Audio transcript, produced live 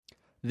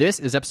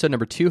This is episode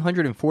number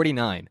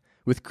 249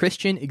 with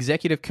Christian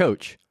executive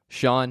coach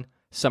Shawn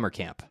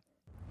Sommerkamp.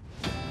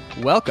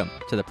 Welcome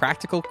to the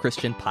Practical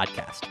Christian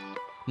Podcast.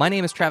 My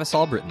name is Travis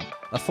Albritton,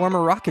 a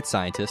former rocket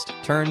scientist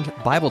turned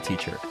Bible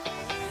teacher.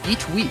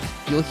 Each week,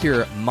 you'll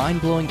hear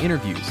mind-blowing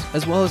interviews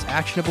as well as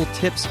actionable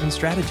tips and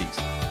strategies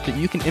that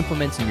you can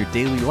implement in your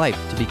daily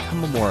life to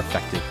become a more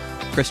effective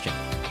Christian.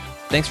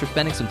 Thanks for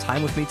spending some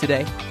time with me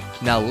today.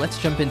 Now let's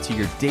jump into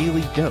your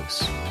daily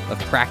dose of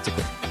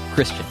practical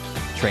Christian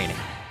training.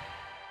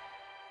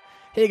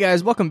 Hey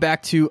guys, welcome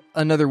back to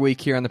another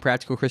week here on the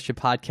Practical Christian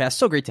Podcast.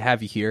 So great to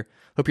have you here.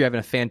 Hope you're having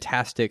a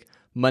fantastic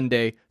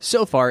Monday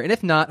so far. And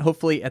if not,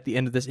 hopefully at the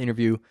end of this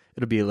interview,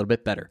 it'll be a little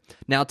bit better.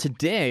 Now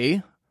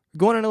today, we're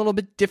going in a little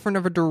bit different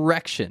of a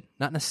direction.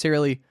 Not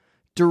necessarily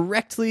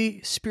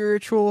directly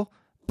spiritual,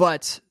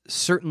 but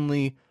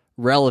certainly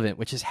relevant,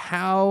 which is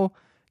how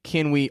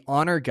can we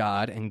honor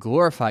God and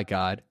glorify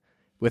God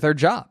with our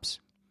jobs?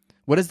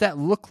 What does that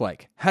look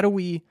like? How do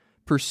we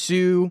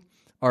pursue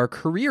our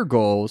career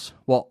goals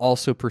while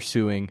also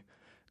pursuing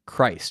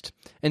Christ?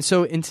 And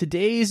so in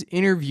today's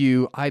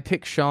interview, I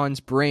picked Shawn's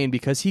brain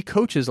because he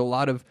coaches a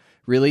lot of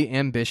really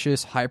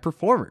ambitious high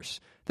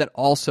performers that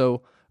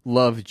also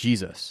love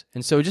Jesus.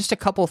 And so just a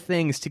couple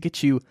things to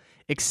get you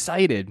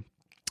excited.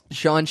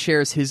 Shawn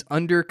shares his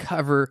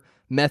undercover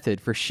method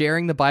for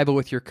sharing the Bible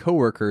with your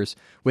coworkers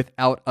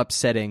without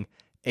upsetting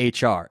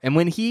HR. And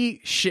when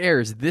he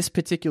shares this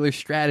particular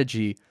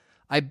strategy,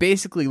 I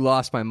basically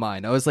lost my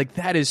mind. I was like,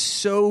 that is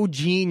so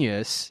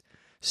genius,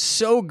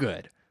 so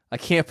good. I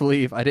can't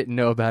believe I didn't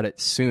know about it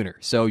sooner.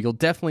 So you'll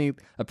definitely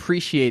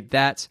appreciate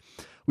that.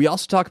 We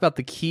also talk about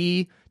the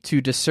key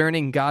to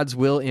discerning God's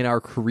will in our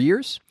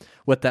careers,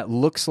 what that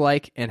looks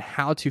like, and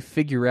how to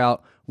figure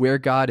out where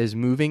God is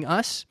moving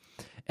us.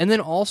 And then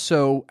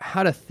also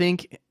how to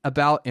think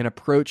about and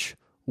approach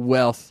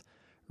wealth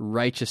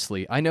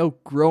righteously. I know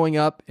growing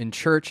up in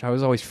church, I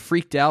was always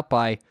freaked out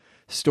by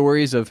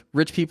stories of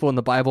rich people in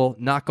the Bible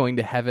not going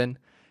to heaven.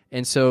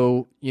 And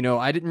so,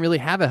 I didn't really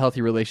have a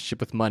healthy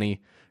relationship with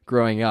money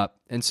growing up.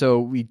 And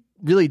so we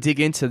really dig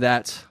into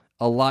that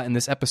a lot in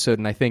this episode.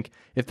 And I think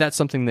if that's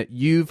something that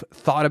you've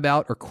thought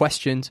about or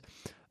questioned,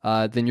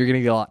 then you're going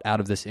to get a lot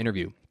out of this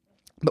interview.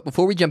 But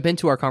before we jump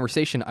into our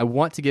conversation, I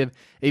want to give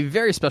a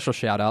very special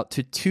shout out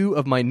to two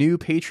of my new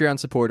Patreon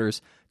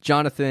supporters,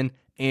 Jonathan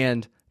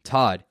and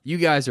Todd. You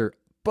guys are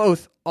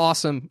both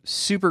awesome.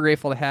 Super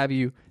grateful to have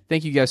you.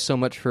 Thank you guys so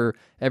much for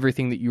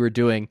everything that you are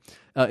doing.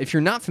 If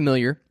you're not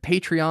familiar,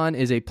 Patreon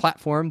is a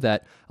platform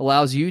that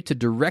allows you to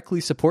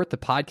directly support the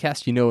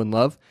podcast you know and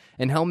love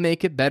and help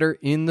make it better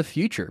in the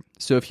future.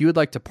 So if you would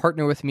like to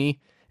partner with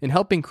me in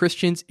helping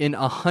Christians in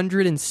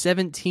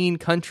 117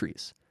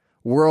 countries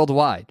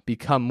worldwide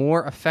become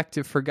more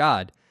effective for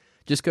God,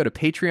 just go to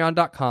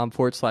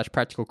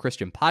patreon.com/Practical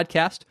Christian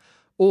Podcast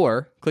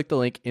or click the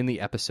link in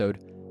the episode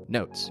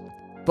notes.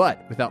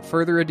 But without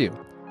further ado,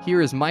 here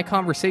is my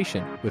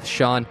conversation with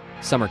Shawn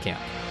Sommerkamp.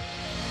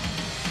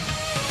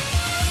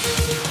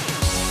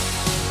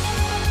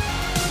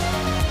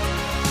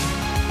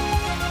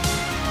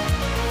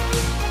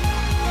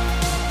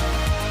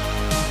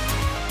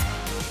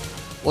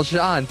 Well,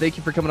 Shawn, thank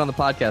you for coming on the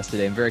podcast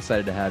today. I'm very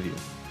excited to have you.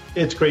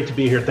 It's great to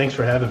be here. Thanks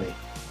for having me.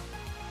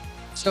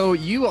 So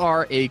you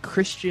are a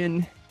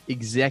Christian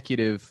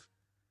executive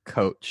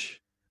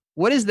coach.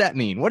 What does that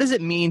mean? What does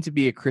it mean to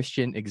be a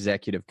Christian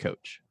executive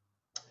coach?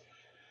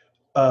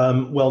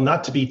 Well,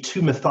 not to be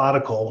too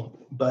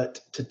methodical, but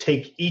to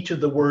take each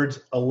of the words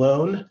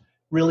alone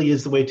really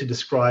is the way to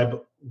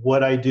describe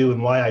what I do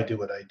and why I do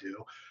what I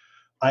do.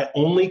 I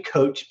only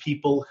coach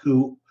people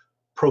who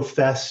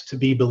profess to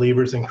be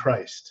believers in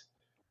Christ,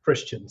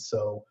 Christians.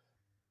 So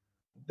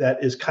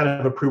that is kind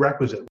of a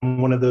prerequisite.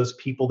 I'm one of those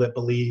people that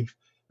believe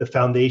the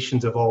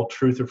foundations of all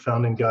truth are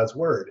found in God's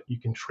word. You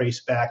can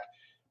trace back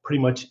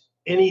pretty much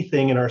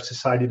anything in our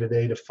society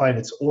today to find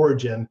its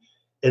origin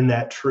in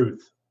that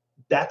truth.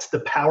 That's the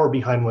power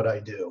behind what I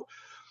do.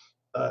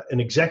 An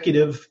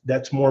executive,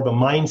 that's more of a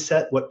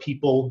mindset. What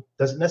people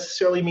doesn't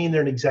necessarily mean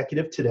they're an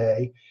executive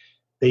today.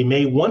 They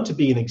may want to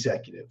be an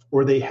executive,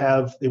 or they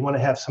want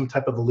to have some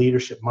type of a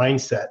leadership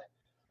mindset.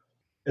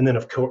 And then,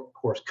 of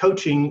course,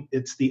 coaching,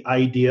 it's the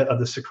idea of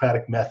the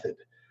Socratic method.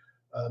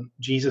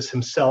 Jesus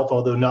himself,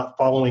 although not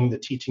following the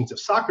teachings of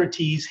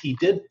Socrates, he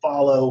did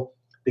follow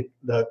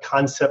the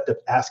concept of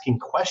asking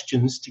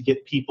questions to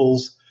get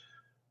people's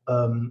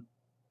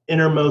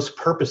innermost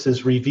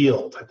purposes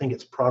revealed. I think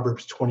it's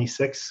Proverbs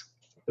 26.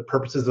 The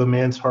purposes of a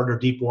man's heart are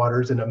deep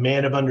waters, and a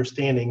man of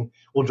understanding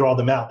will draw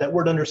them out. That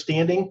word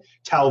understanding,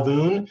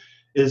 talvoon,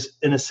 is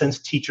in a sense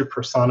teacher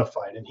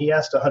personified. And he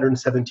asked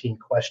 117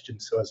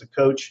 questions. So as a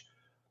coach,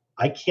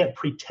 I can't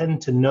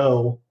pretend to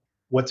know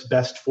what's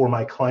best for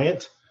my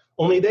client.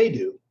 Only they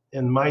do.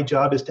 And my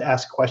job is to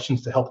ask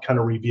questions to help kind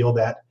of reveal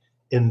that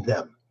in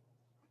them.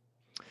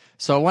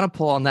 So I want to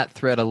pull on that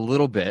thread a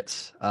little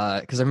bit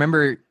because I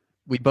remember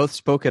we both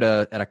spoke at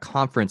a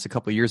conference a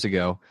couple of years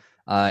ago,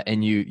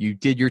 and you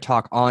did your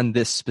talk on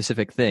this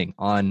specific thing,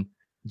 on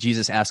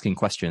Jesus asking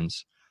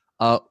questions.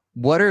 And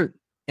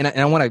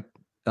I want to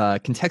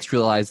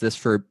contextualize this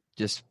for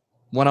just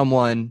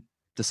one-on-one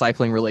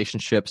discipling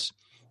relationships,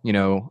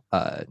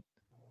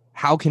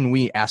 how can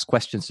we ask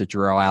questions to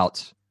draw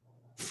out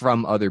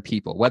from other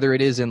people, whether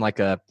it is in like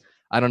a,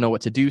 I don't know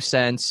what to do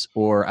sense,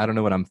 or I don't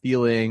know what I'm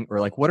feeling, or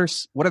like what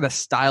are the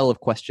style of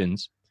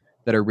questions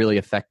that are really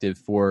effective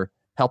for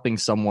helping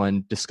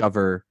someone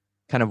discover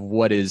kind of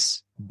what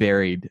is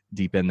buried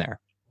deep in there?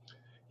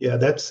 Yeah,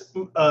 that's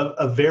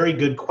a very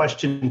good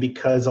question,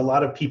 because a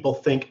lot of people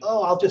think,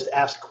 oh, I'll just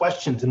ask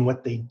questions. And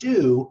what they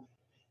do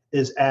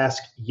is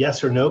ask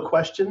yes or no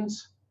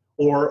questions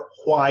or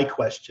why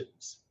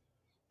questions.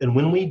 And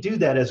when we do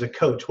that as a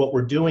coach, what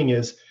we're doing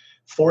is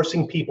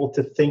forcing people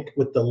to think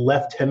with the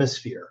left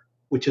hemisphere,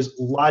 which is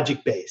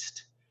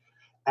logic-based.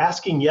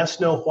 Asking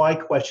yes, no, why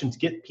questions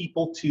get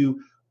people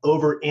to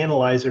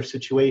overanalyze their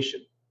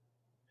situation.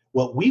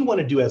 What we want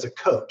to do as a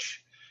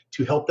coach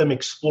to help them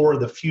explore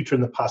the future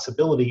and the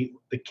possibility,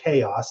 the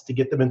chaos, to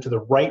get them into the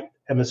right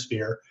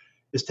hemisphere,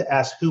 is to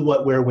ask who,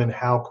 what, where, when,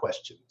 how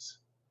questions.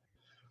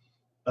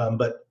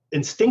 But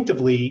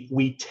instinctively,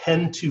 we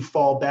tend to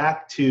fall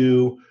back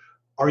to,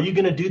 are you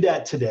going to do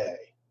that today?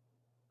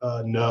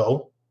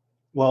 No.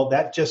 Well,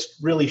 that just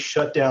really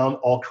shut down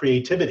all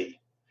creativity.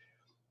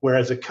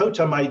 Whereas a coach,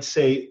 I might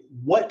say,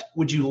 what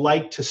would you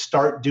like to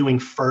start doing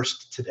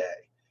first today?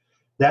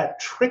 That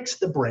tricks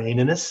the brain,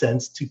 in a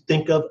sense, to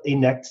think of a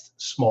next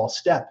small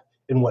step.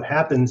 And what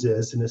happens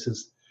is, and this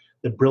is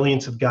the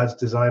brilliance of God's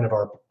design of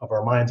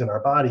our minds and our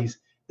bodies,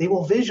 they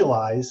will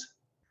visualize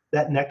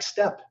that next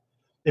step.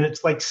 And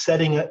it's like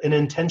setting an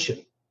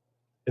intention.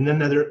 And then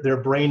their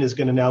brain is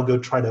going to now go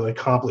try to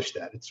accomplish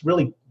that. It's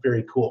really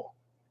very cool.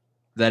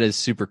 That is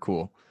super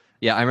cool.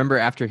 Yeah, I remember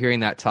after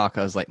hearing that talk,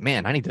 I was like,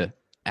 man, I need to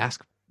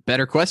ask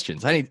better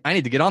questions. I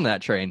need to get on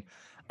that train.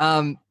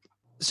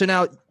 So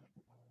now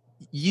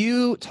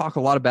you talk a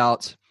lot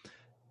about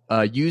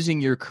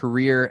using your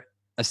career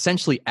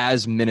essentially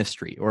as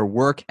ministry, or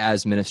work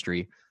as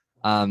ministry.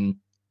 And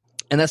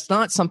that's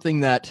not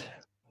something that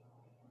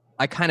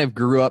I kind of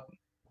grew up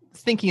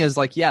thinking as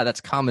like, yeah,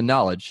 that's common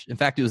knowledge. In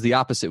fact, it was the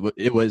opposite.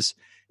 It was,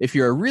 if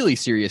you're a really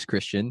serious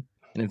Christian,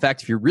 and in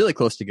fact, if you're really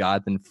close to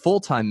God, then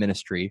full-time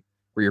ministry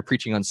where you're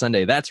preaching on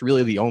Sunday, that's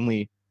really the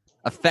only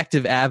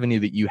effective avenue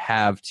that you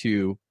have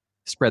to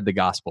spread the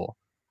gospel.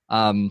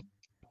 I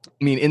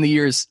mean, in the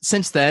years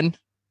since then,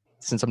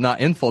 since I'm not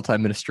in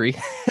full-time ministry,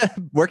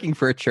 working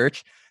for a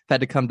church, I've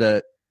had to come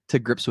to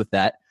grips with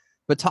that.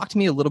 But talk to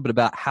me a little bit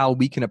about how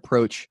we can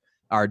approach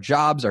our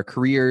jobs, our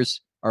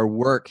careers, our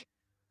work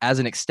as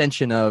an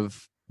extension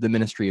of the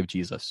ministry of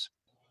Jesus.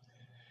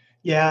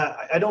 Yeah,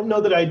 I don't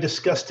know that I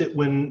discussed it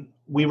when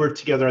we were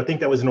together. I think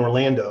that was in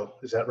Orlando.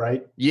 Is that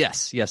right?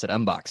 Yes, at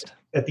Unboxed.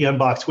 At the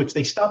Unboxed, which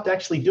they stopped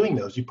actually doing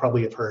those. You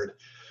probably have heard.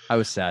 I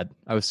was sad.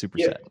 I was super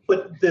sad.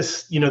 But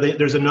this,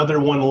 there's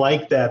another one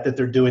like that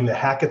they're doing, the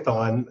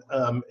hackathon.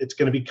 It's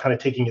going to be kind of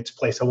taking its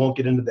place. I won't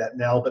get into that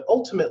now. But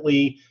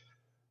ultimately,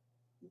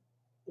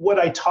 what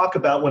I talk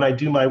about when I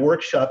do my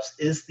workshops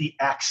is the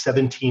Acts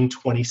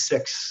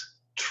 17:26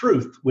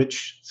 truth,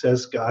 which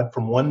says God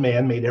from one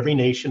man made every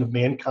nation of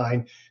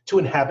mankind to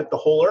inhabit the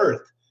whole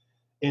earth.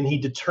 And he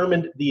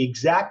determined the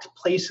exact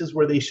places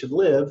where they should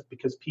live,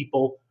 because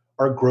people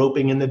are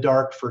groping in the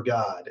dark for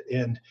God.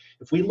 And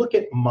if we look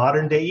at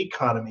modern day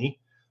economy,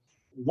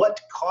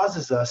 what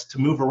causes us to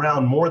move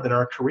around more than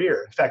our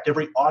career? In fact,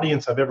 every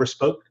audience I've ever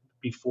spoke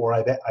before,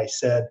 I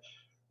said,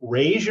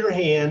 raise your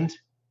hand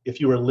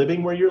if you are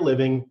living where you're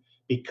living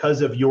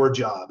because of your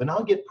job. And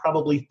I'll get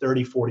probably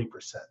 30,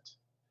 40%.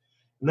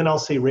 And then I'll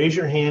say, raise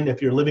your hand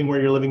if you're living where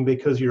you're living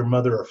because of your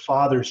mother or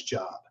father's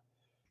job.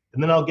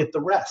 And then I'll get the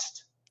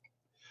rest.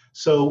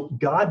 So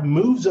God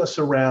moves us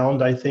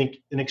around, I think,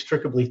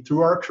 inextricably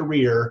through our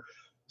career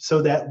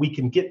so that we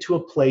can get to a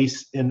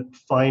place and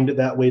find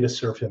that way to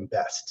serve him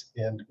best.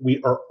 And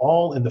we are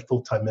all in the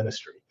full-time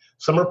ministry.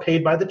 Some are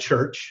paid by the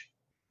church.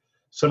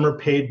 Some are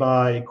paid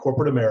by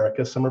corporate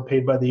America. Some are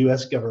paid by the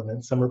U.S.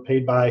 government. Some are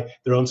paid by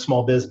their own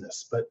small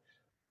business. But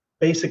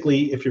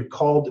basically, if you're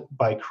called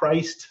by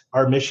Christ,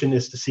 our mission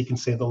is to seek and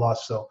save the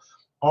lost. So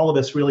all of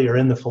us really are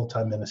in the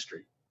full-time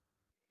ministry.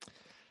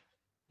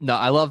 No,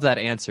 I love that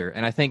answer.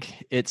 And I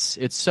think it's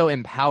so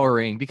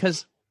empowering,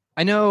 because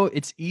I know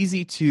it's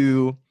easy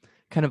to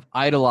kind of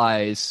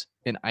idolize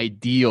an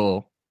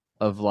ideal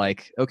of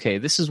like, okay,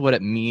 this is what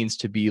it means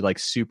to be like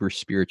super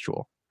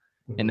spiritual.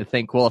 And to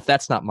think, well, if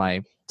that's not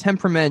my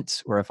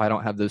temperament, or if I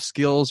don't have those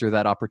skills or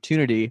that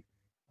opportunity,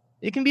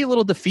 it can be a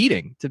little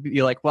defeating to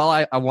be like, well,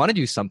 I want to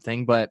do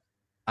something, but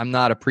I'm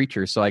not a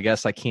preacher, so I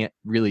guess I can't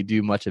really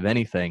do much of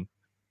anything.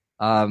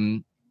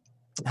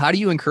 How do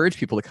you encourage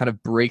people to kind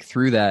of break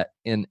through that?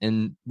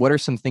 And what are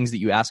some things that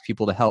you ask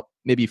people to help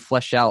maybe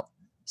flesh out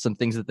some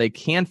things that they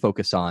can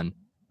focus on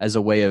as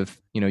a way of,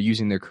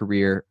 using their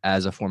career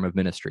as a form of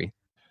ministry?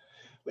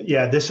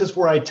 Yeah, this is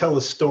where I tell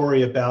a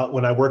story about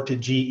when I worked at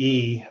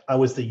GE. I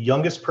was the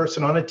youngest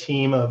person on a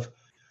team of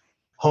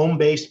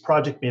home-based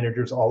project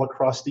managers all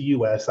across the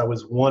U.S. I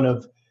was one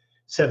of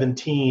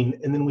 17.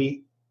 And then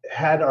we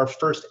had our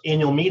first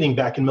annual meeting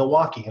back in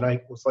Milwaukee. And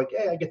I was like,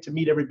 hey, I get to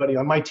meet everybody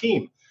on my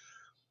team.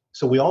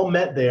 So we all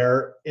met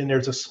there, and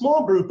there's a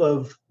small group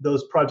of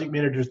those project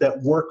managers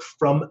that work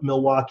from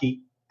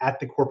Milwaukee at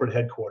the corporate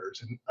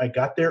headquarters. And I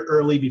got there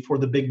early before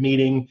the big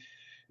meeting,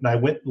 and I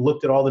went and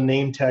looked at all the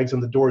name tags on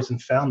the doors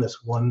and found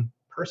this one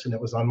person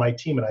that was on my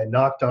team. And I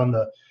knocked on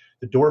the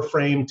door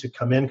frame to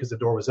come in because the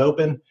door was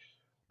open.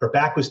 Her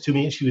back was to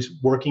me, and she was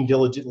working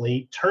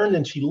diligently, turned,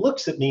 and she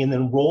looks at me and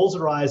then rolls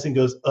her eyes and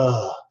goes,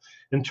 ugh,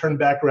 and turned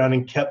back around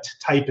and kept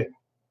typing.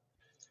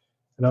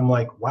 And I'm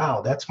like,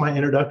 wow, that's my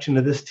introduction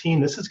to this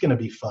team. This is going to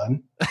be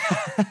fun.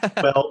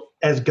 Well,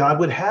 as God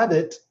would have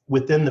it,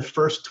 within the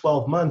first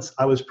 12 months,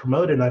 I was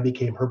promoted and I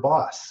became her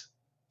boss.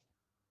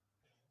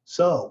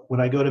 So when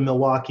I go to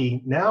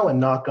Milwaukee now and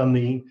knock on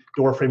the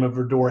door frame of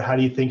her door, how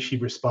do you think she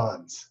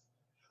responds?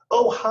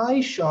 Oh, hi,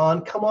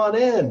 Shawn, come on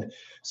in.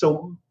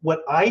 So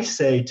what I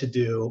say to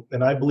do,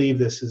 and I believe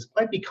this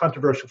might be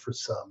controversial for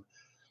some,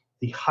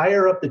 the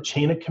higher up the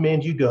chain of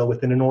command you go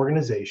within an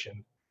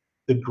organization,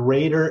 the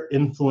greater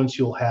influence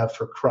you'll have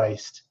for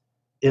Christ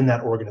in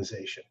that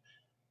organization.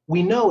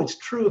 We know it's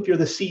true if you're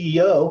the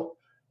CEO,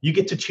 you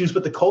get to choose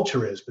what the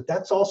culture is, but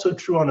that's also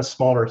true on a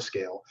smaller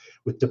scale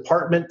with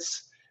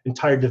departments,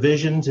 entire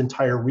divisions,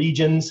 entire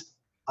regions.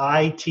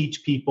 I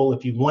teach people,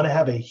 if you want to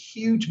have a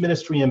huge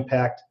ministry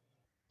impact,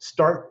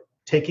 start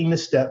taking the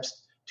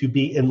steps to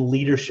be in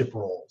leadership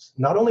roles.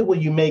 Not only will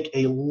you make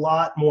a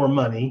lot more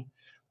money,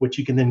 which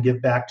you can then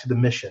give back to the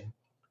mission,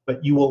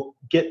 but you will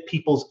get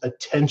people's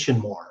attention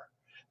more.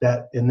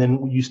 And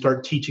then when you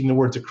start teaching the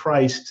words of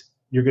Christ,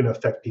 you're going to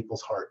affect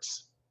people's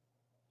hearts.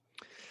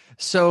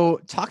 So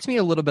talk to me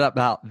a little bit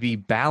about the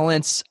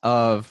balance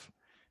of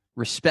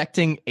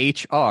respecting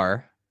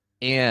HR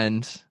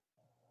and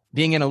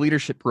being in a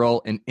leadership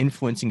role and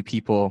influencing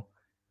people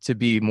to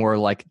be more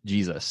like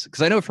Jesus.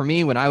 Because I know for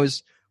me, when I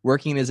was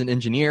working as an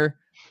engineer,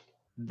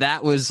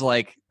 that was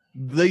like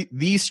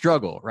the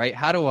struggle, right?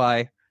 How do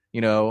I,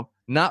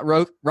 not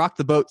rock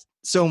the boat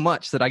so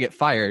much that I get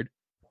fired,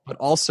 but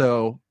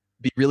also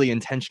be really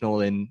intentional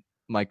in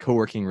my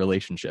co-working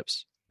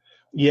relationships?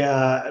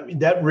 Yeah, I mean,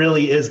 that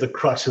really is the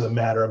crux of the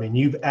matter. I mean,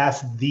 you've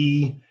asked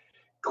the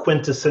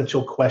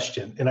quintessential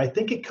question. And I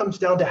think it comes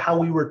down to how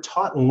we were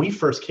taught when we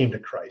first came to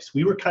Christ.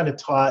 We were kind of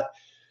taught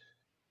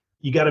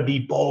you got to be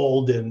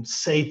bold and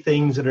say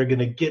things that are going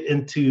to get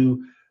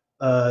into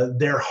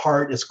their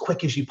heart as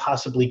quick as you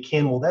possibly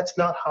can. Well, that's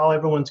not how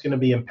everyone's going to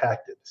be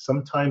impacted.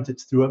 Sometimes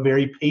it's through a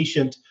very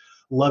patient,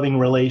 loving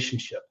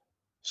relationship.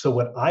 So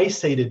what I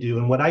say to do,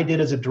 and what I did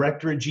as a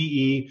director at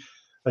GE,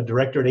 a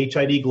director at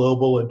HID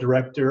Global, a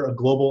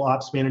global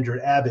ops manager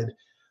at Avid,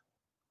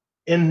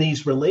 in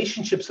these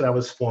relationships that I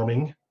was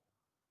forming,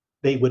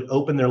 they would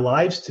open their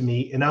lives to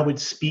me, and I would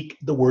speak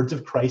the words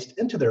of Christ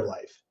into their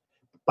life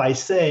by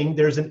saying,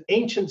 there's an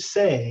ancient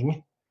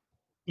saying,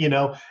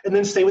 and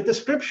then say what the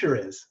scripture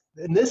is.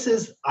 And this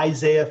is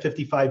Isaiah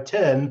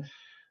 55:10.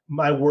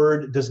 My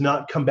word does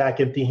not come back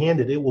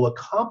empty-handed. It will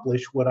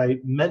accomplish what I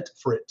meant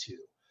for it to.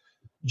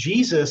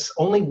 Jesus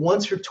only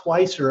once or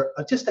twice or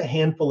just a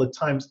handful of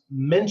times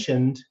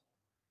mentioned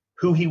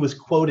who he was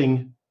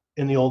quoting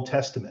in the Old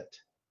Testament.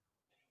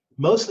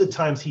 Most of the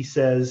times he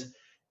says,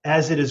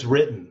 as it is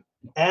written,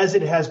 as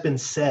it has been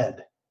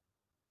said.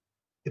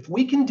 If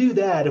we can do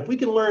that, if we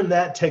can learn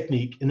that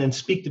technique and then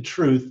speak the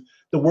truth,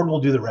 the word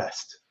will do the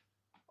rest.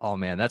 Oh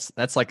man, that's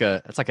like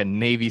a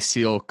Navy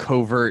SEAL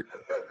covert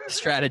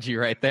strategy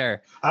right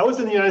there. I was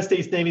in the United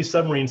States Navy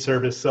submarine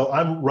service, so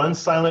I'm run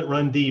silent,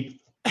 run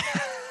deep.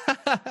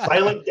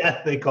 Silent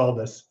death, they called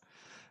us.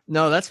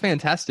 No, that's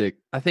fantastic.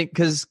 I think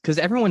because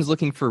everyone's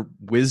looking for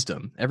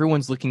wisdom.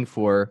 Everyone's looking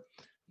for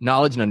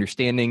knowledge and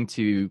understanding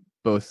to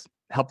both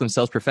help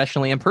themselves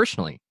professionally and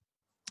personally.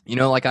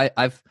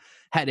 I've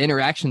had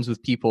interactions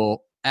with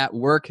people at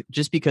work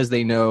just because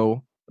they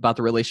know about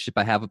the relationship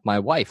I have with my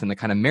wife and the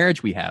kind of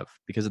marriage we have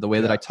because of the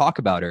way that I talk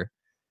about her.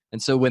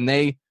 And so when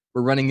they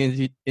were running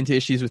into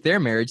issues with their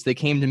marriage, they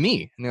came to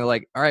me and they're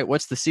like, all right,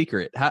 what's the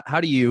secret? How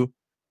do you,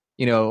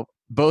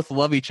 both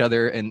love each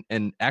other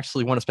and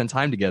actually want to spend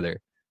time together?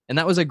 And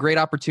that was a great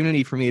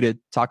opportunity for me to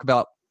talk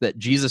about that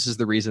Jesus is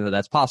the reason that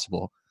that's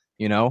possible,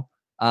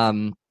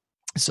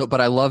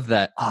 but I love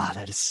that.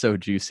 That is so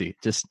juicy.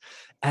 Just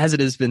as it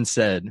has been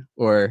said,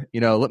 or,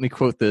 let me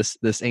quote this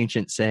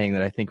ancient saying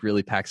that I think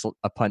really packs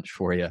a punch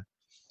for you.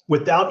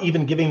 Without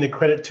even giving the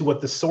credit to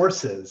what the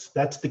source is.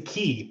 That's the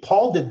key.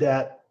 Paul did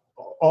that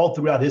all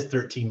throughout his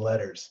 13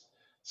 letters.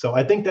 So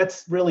I think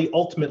that's really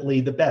ultimately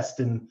the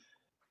best. And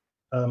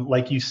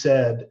like you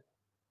said,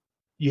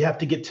 you have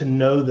to get to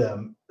know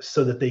them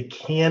so that they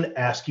can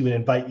ask you and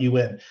invite you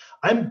in.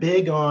 I'm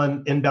big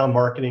on inbound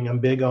marketing. I'm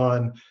big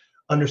on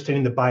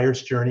understanding the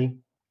buyer's journey.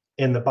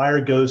 And the buyer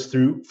goes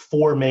through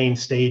 4 main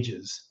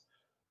stages: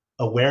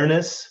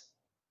 awareness,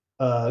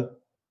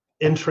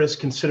 interest,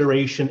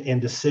 consideration,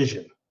 and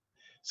decision.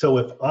 So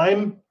if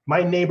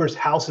my neighbor's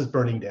house is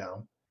burning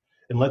down,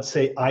 and let's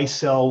say I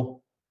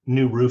sell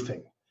new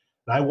roofing,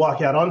 and I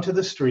walk out onto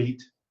the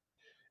street,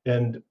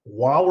 and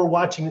while we're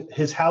watching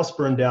his house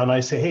burn down, I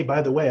say, hey,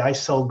 by the way, I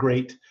sell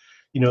great,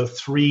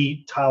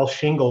 3 tile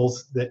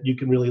shingles that you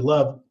can really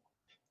love.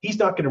 he's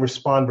not going to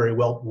respond very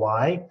well.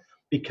 Why?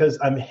 Because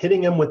I'm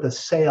hitting him with a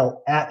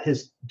sale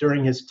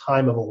during his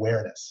time of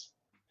awareness.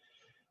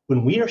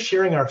 When we are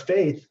sharing our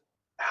faith,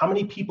 how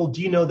many people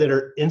do you know that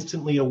are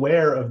instantly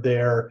aware of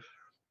their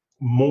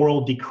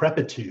moral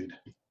decrepitude?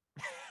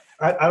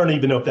 I don't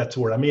even know if that's a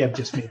word. I may have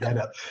just made that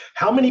up.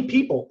 How many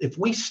people, if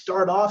we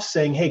start off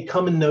saying, hey,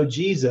 come and know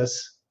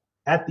Jesus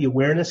at the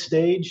awareness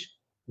stage,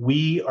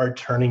 we are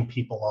turning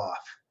people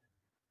off.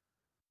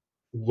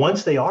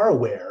 Once they are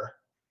aware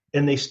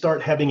and they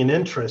start having an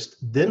interest,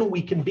 then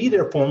we can be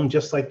there for them,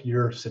 just like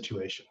your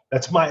situation.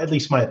 That's at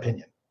least my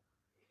opinion.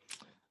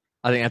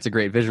 I think that's a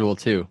great visual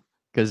too,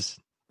 because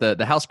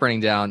the house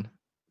burning down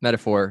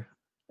metaphor,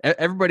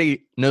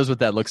 everybody knows what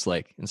that looks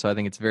like. And so I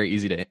think it's very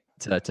easy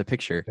to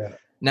picture. Yeah.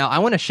 Now, I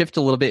want to shift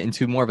a little bit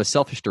into more of a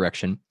selfish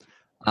direction.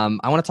 I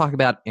want to talk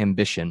about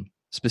ambition,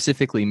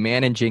 specifically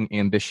managing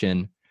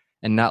ambition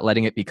and not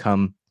letting it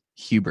become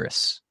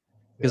hubris.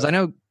 Because I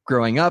know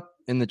growing up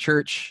in the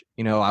church,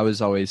 I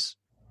was always,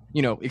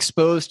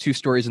 exposed to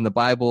stories in the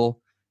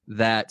Bible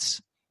that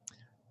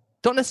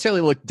don't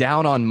necessarily look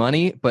down on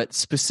money, but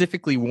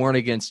specifically warn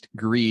against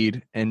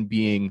greed and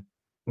being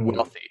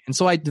wealthy. And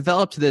so I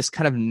developed this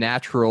kind of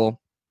natural,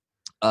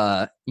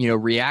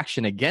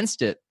 reaction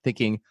against it,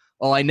 thinking,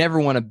 oh, I never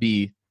want to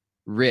be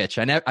rich.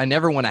 I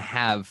never want to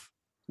have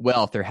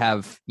wealth or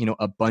have,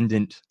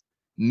 abundant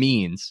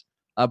means.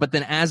 But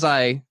then as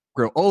I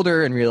grow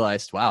older and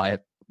realized, wow,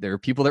 there are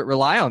people that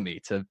rely on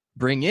me to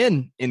bring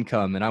in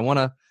income, and I want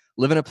to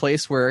live in a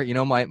place where,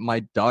 my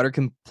daughter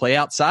can play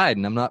outside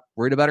and I'm not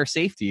worried about her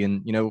safety.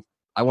 And,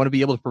 I want to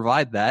be able to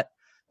provide that.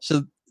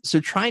 So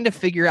trying to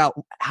figure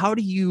out, how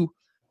do you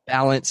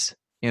balance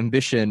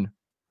ambition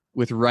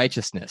with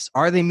righteousness?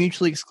 Are they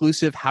mutually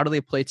exclusive? How do they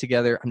play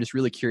together? I'm just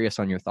really curious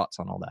on your thoughts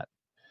on all that.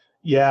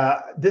 Yeah,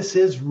 this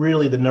is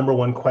really the number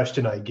one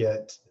question I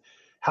get.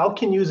 How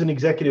can you as an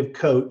executive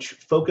coach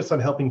focus on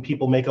helping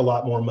people make a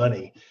lot more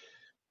money?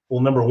 Well,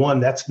 number one,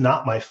 that's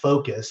not my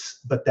focus,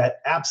 but that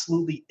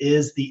absolutely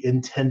is the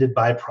intended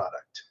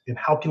byproduct. And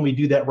how can we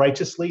do that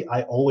righteously?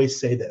 I always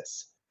say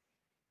this: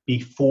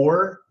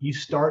 before you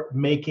start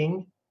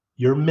making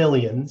your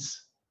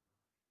millions,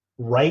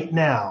 right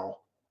now,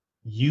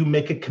 you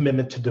make a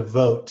commitment to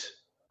devote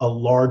a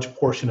large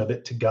portion of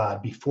it to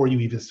God before you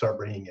even start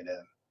bringing it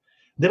in.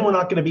 Then we're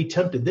not going to be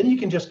tempted. Then you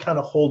can just kind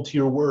of hold to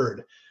your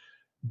word.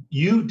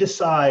 You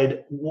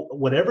decide,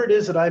 whatever it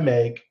is that I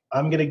make,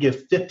 I'm going to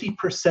give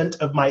 50%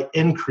 of my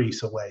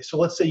increase away. So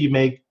let's say you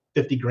make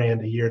 50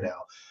 grand a year now,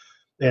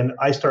 and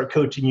I start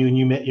coaching you, and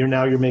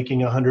you're making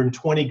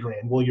 120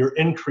 grand. Well, your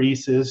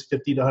increase is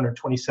 50 to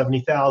 120,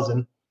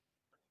 70,000.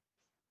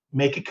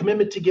 Make a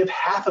commitment to give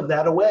half of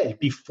that away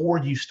before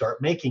you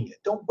start making it.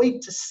 Don't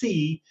wait to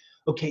see,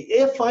 okay,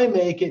 if I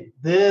make it,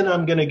 then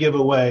I'm going to give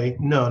away.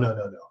 No.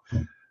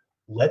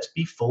 Let's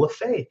be full of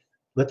faith.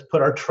 Let's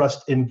put our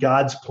trust in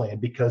God's plan,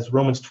 because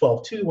Romans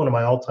 12:2, one of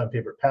my all-time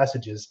favorite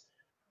passages,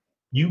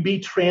 you be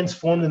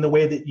transformed in the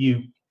way that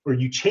you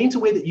change the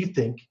way that you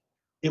think,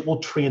 it will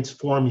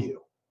transform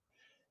you.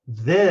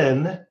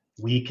 Then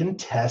we can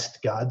test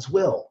God's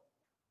will.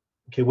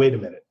 Okay, wait a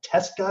minute.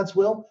 Test God's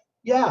will?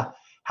 Yeah.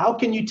 How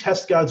can you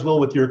test God's will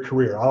with your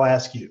career? I'll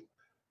ask you.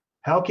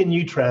 How can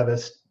you,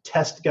 Travis,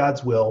 test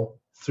God's will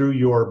through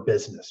your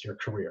business, your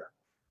career?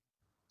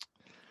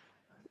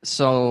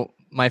 So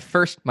my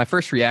first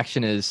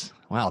reaction is,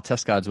 wow,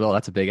 test God's will.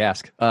 That's a big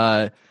ask.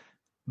 But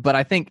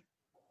I think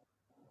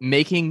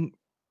making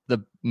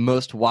the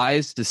most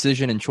wise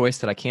decision and choice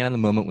that I can in the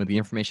moment with the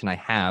information I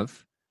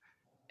have,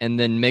 and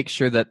then make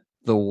sure that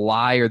the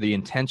why or the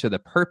intent or the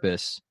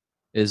purpose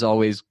is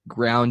always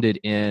grounded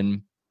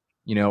in,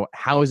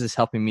 how is this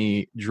helping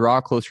me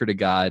draw closer to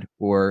God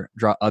or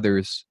draw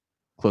others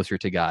closer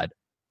to God?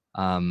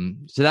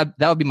 So that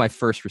would be my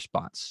first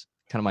response,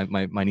 kind of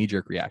my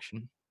knee-jerk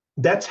reaction.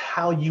 That's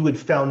how you would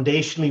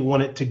foundationally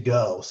want it to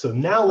go. So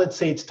now let's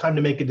say it's time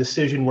to make a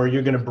decision where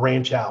you're going to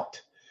branch out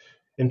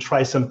and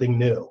try something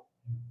new.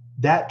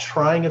 That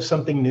trying of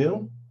something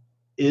new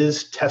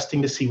is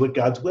testing to see what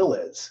God's will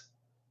is,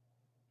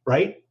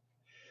 right?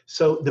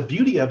 So the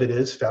beauty of it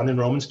is found in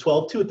Romans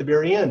 12:2 at the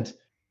very end.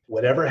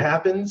 Whatever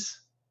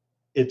happens,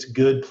 it's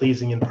good,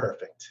 pleasing, and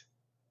perfect.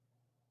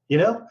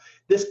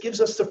 This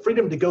gives us the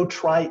freedom to go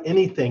try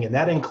anything. And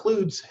that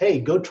includes, hey,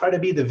 go try to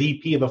be the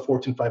VP of a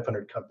Fortune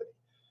 500 company.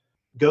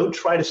 Go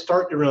try to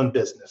start your own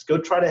business. Go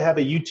try to have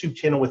a YouTube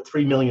channel with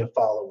 3 million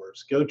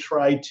followers. Go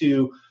try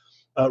to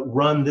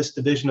run this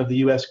division of the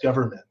U.S.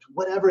 government.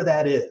 Whatever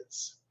that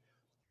is,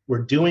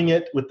 we're doing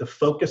it with the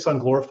focus on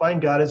glorifying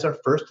God as our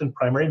first and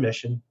primary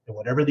mission. And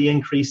whatever the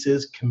increase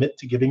is, commit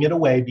to giving it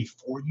away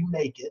before you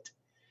make it.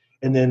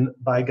 And then,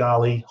 by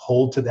golly,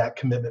 hold to that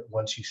commitment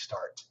once you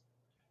start.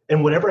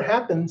 And whatever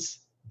happens,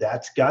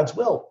 that's God's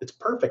will. It's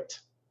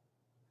perfect.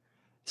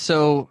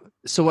 So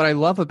what I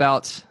love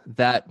about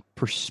that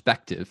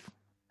perspective,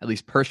 at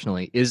least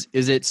personally, is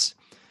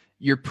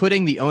you're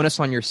putting the onus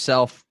on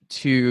yourself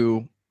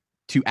to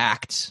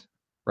act,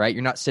 right?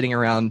 You're not sitting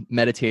around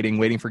meditating,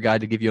 waiting for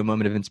God to give you a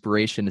moment of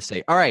inspiration to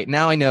say, all right,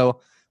 now I know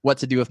what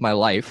to do with my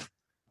life.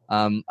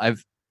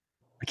 I've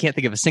I can't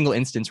think of a single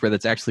instance where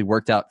that's actually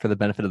worked out for the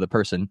benefit of the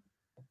person.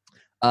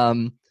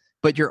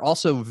 But you're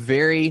also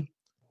very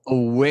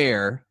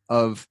aware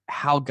of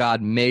how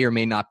God may or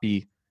may not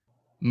be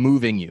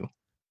moving you.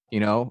 You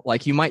know,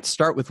 like you might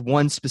start with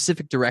one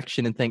specific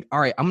direction and think, all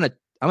right, I'm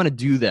gonna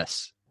do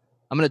this.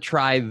 I'm gonna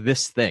try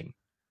this thing.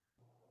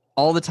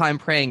 All the time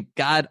praying,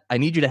 God, I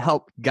need you to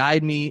help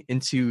guide me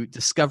into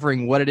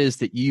discovering what it is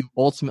that you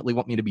ultimately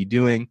want me to be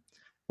doing,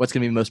 what's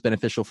going to be most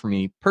beneficial for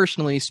me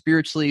personally,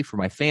 spiritually, for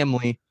my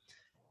family.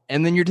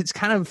 And then you're just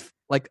kind of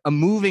like a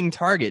moving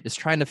target, just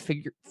trying to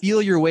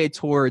feel your way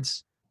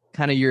towards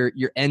kind of your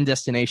end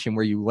destination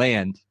where you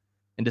land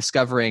and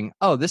discovering,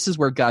 oh, this is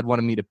where God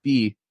wanted me to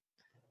be.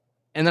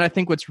 And then I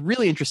think what's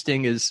really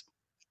interesting is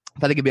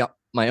if I think about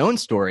my own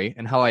story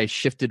and how I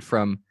shifted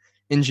from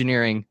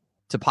engineering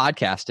to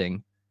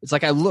podcasting, it's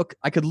like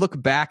I could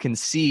look back and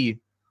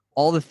see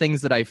all the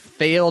things that I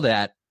failed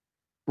at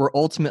were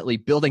ultimately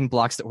building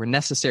blocks that were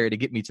necessary to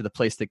get me to the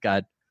place that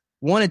God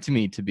wanted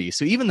me to be.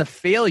 So even the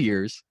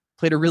failures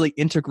played a really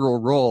integral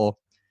role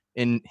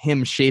in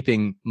him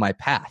shaping my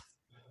path,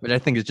 which I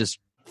think is just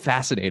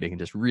fascinating and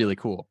just really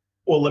cool.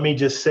 Well, let me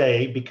just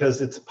say,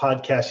 because it's a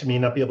podcast, you may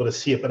not be able to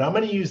see it, but I'm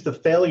going to use the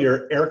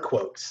failure air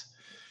quotes,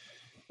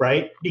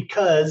 right?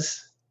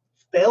 Because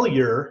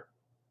failure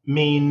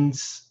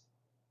means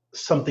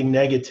something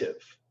negative.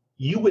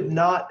 You would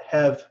not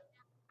have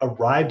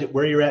arrived at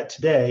where you're at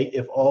today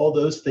if all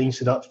those things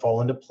did not fall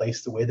into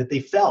place the way that they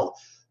fell.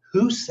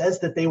 Who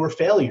says that they were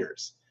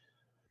failures?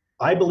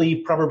 I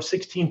believe Proverbs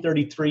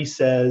 16:33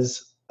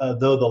 says,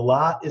 though the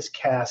lot is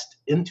cast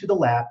into the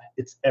lap,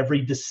 its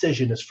every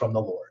decision is from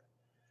the Lord.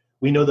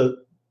 We know the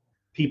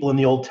people in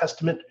the Old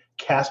Testament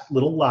cast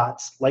little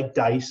lots like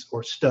dice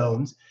or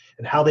stones,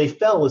 and how they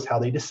fell is how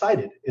they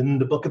decided in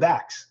the book of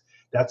Acts.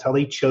 That's how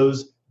they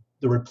chose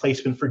the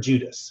replacement for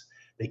Judas.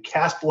 They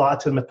cast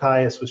lots and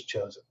Matthias was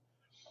chosen.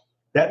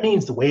 That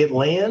means the way it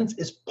lands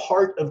is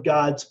part of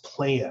God's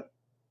plan.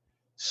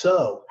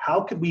 So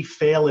how could we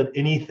fail at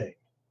anything?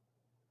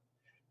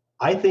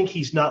 I think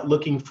he's not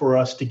looking for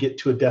us to get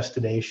to a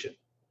destination.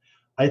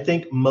 I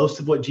think most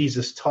of what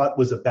Jesus taught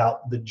was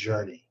about the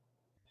journey.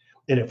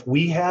 And if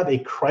we have a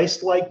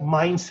Christ-like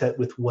mindset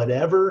with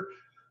whatever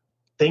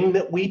thing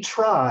that we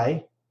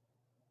try,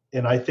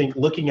 and I think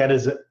looking at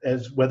it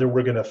as whether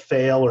we're going to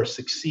fail or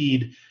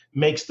succeed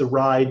makes the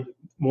ride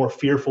more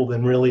fearful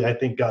than really I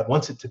think God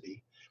wants it to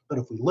be. But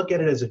if we look at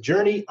it as a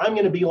journey, I'm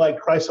going to be like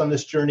Christ on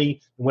this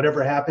journey, and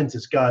whatever happens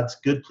is God's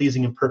good,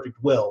 pleasing, and perfect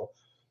will.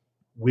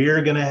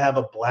 We're going to have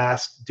a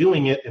blast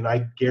doing it, and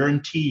I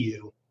guarantee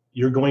you,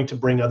 you're going to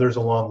bring others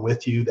along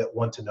with you that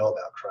want to know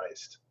about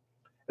Christ.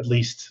 At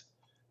least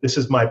this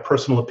is my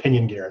personal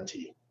opinion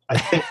guarantee. I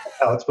think that's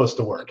how it's supposed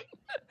to work.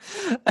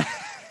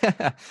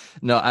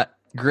 No,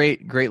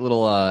 great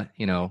little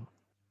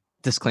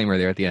disclaimer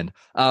there at the end.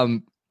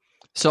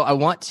 So I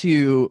want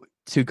to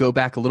go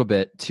back a little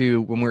bit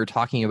to when we were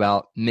talking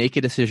about make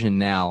a decision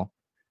now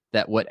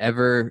that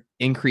whatever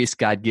increase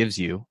God gives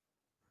you,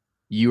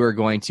 you are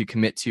going to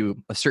commit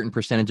to a certain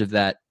percentage of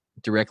that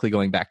directly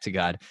going back to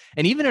God.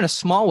 And even in a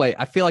small way,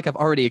 I feel like I've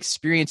already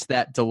experienced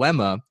that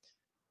dilemma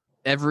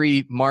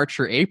every March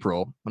or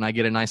April when I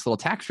get a nice little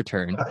tax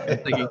return. I'm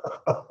thinking,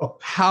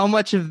 how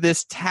much of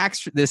this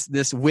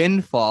this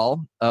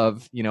windfall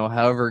of,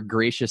 however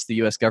gracious the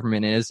U.S.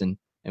 government is and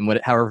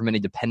however many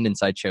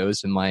dependents I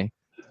chose in my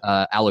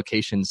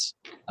allocations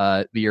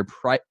the year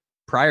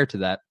prior to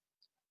that,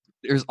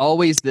 there's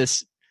always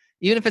this,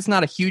 even if it's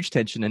not a huge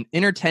tension, an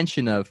inner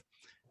tension of,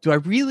 do I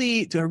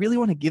really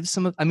want to give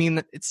some of,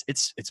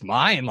 it's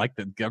mine. Like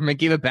the government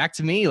gave it back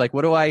to me. Like,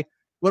 what do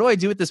I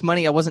do with this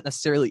money I wasn't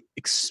necessarily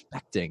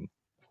expecting?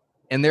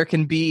 And there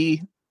can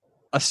be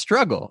a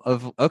struggle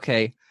of,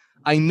 okay,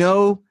 I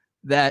know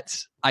that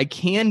I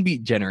can be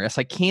generous.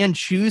 I can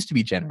choose to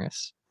be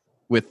generous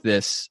with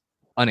this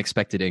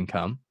unexpected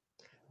income,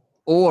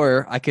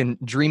 or I can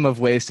dream of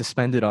ways to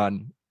spend it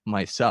on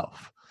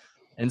myself.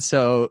 And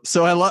so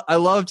I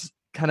loved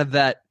kind of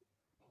that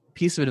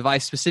piece of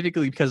advice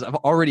specifically because I've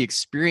already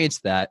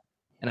experienced that.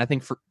 And I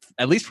think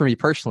at least for me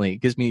personally, it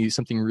gives me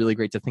something really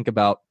great to think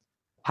about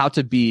how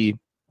to be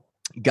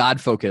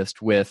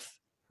God-focused with,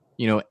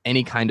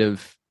 any kind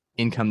of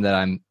income that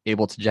I'm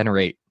able to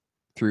generate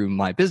through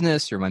my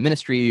business or my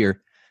ministry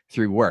or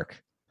through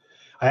work.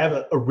 I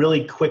have a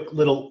really quick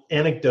little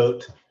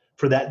anecdote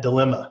for that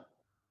dilemma.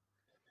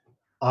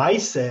 I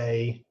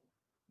say,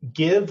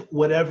 give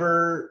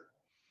whatever,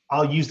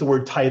 I'll use the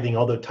word tithing,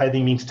 although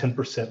tithing means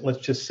 10%. Let's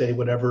just say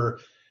whatever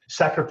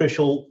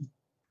sacrificial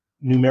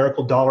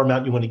numerical dollar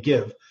amount you want to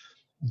give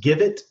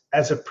it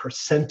as a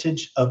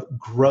percentage of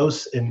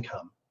gross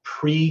income,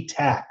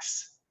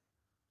 pre-tax.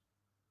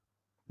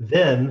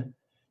 Then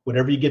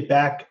whatever you get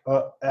back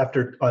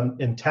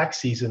in tax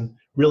season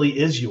really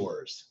is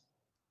yours.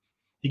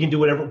 You can do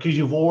whatever because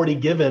you've already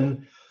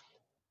given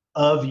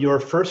of your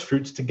first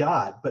fruits to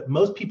God. But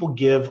most people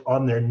give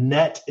on their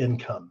net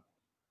income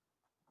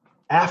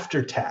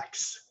after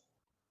tax.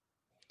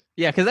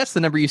 Yeah, because that's the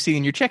number you see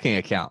in your checking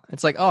account.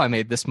 It's like, oh, I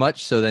made this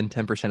much, so then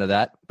 10% of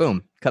that,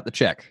 boom, cut the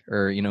check,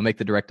 or make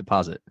the direct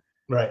deposit.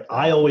 Right.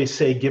 I always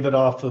say give it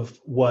off of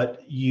what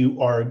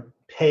you are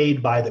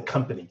paid by the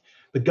company.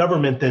 The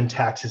government then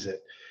taxes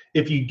it.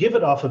 If you give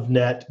it off of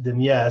net,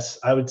 then yes,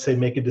 I would say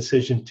make a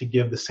decision to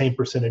give the same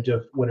percentage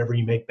of whatever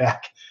you make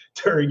back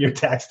during your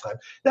tax time.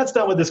 That's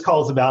not what this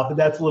call is about, but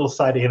that's a little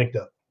side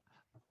anecdote.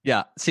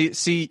 Yeah.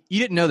 See, you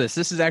didn't know this.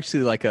 This is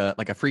actually like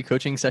a free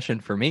coaching session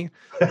for me.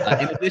 In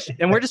addition,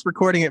 and we're just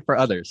recording it for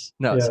others.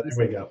 No, Yeah, so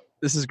there we go.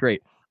 This is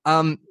great.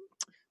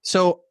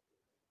 So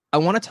I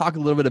want to talk a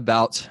little bit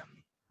about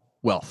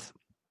wealth,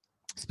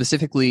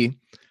 specifically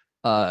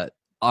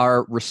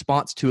our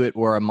response to it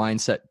or our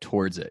mindset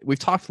towards it. We've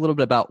talked a little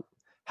bit about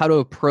how to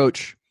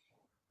approach,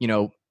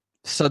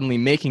 suddenly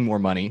making more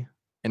money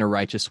in a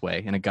righteous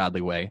way, in a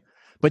godly way,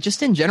 but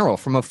just in general,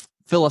 from a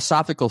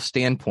philosophical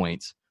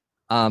standpoint,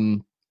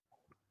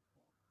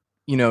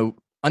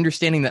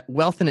 understanding that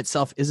wealth in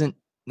itself isn't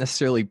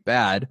necessarily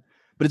bad,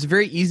 but it's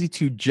very easy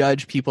to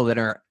judge people that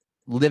are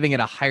living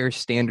at a higher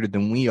standard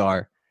than we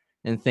are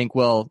and think,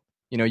 well,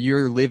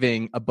 you're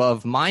living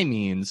above my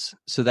means,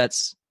 so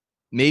that's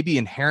maybe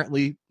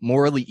inherently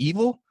morally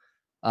evil,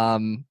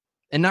 and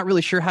not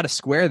really sure how to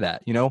square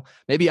that.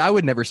 Maybe I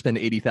would never spend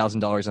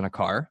 $80,000 on a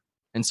car,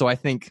 and so I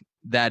think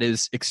that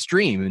is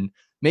extreme, and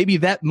maybe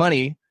that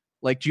money,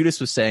 like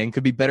Judas was saying,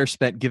 could be better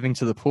spent giving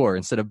to the poor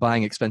instead of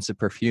buying expensive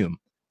perfume.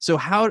 So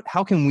how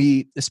can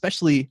we,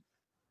 especially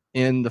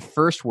in the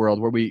first world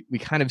where we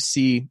kind of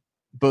see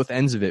both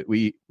ends of it,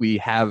 we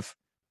have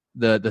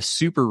the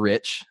super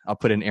rich, I'll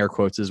put in air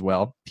quotes as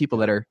well, people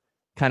that are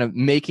kind of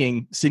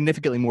making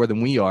significantly more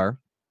than we are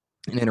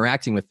and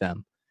interacting with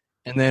them.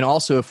 And then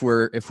also if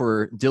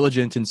we're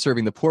diligent in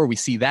serving the poor, we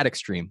see that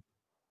extreme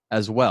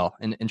as well,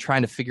 and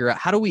trying to figure out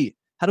how do we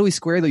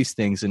square these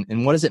things,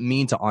 and what does it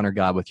mean to honor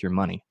God with your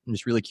money? I'm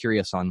just really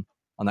curious on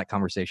that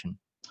conversation.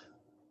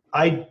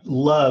 I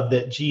love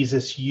that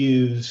Jesus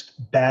used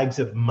bags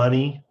of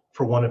money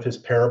for one of his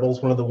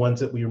parables, one of the ones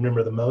that we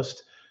remember the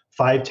most: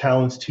 5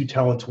 talents, 2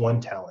 talents,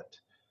 1 talent.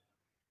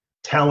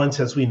 Talents,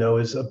 as we know,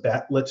 is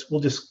we'll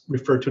just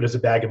refer to it as a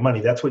bag of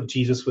money. That's what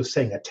Jesus was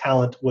saying. A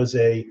talent was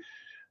an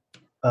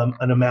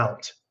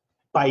amount.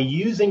 By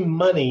using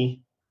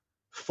money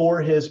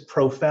for his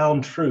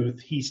profound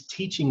truth, he's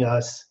teaching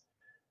us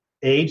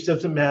age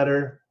doesn't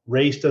matter,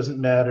 race doesn't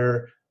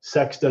matter,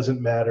 sex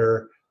doesn't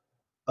matter,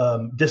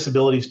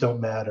 disabilities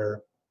don't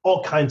matter,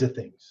 all kinds of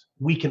things.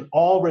 We can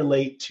all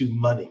relate to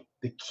money.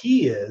 The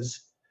key is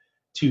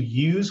to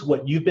use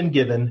what you've been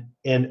given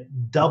and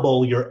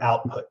double your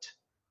output.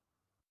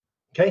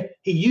 Okay?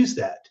 He used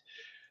that.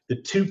 The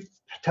 2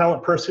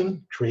 talent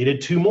person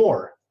created 2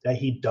 more. That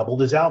he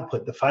doubled his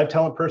output. The 5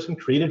 talent person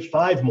created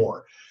 5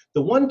 more.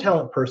 The 1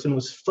 talent person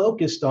was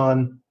focused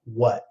on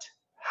what?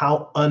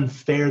 How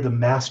unfair the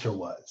master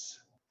was.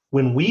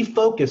 When we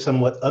focus on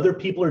what other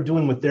people are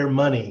doing with their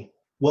money,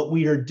 what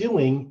we are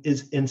doing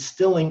is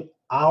instilling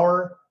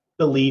our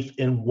belief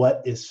in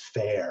what is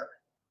fair.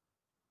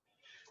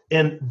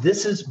 And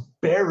this is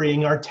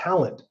burying our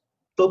talent.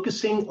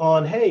 Focusing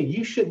on, hey,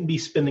 you shouldn't be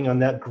spending on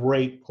that.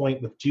 Great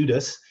point with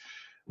Judas.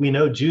 We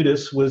know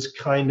Judas was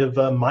kind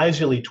of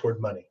miserly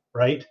toward money,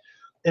 right?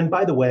 And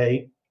by the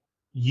way,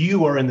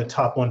 you are in the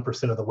top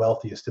 1% of the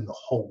wealthiest in the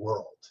whole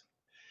world.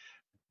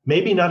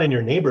 Maybe not in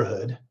your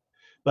neighborhood,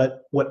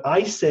 but what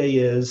I say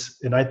is,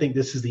 and I think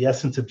this is the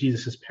essence of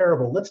Jesus's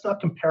parable, let's not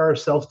compare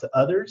ourselves to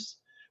others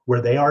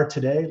where they are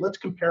today. Let's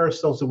compare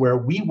ourselves to where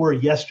we were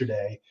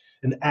yesterday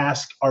and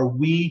ask, are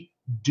we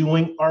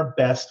doing our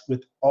best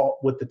with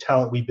the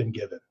talent we've been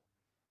given?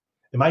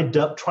 Am I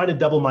trying to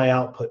double my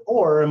output,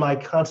 or am I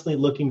constantly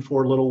looking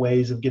for little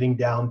ways of getting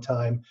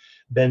downtime,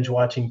 binge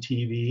watching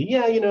TV?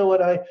 Yeah, you know what?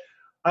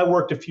 I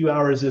worked a few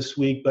hours this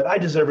week, but I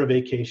deserve a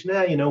vacation.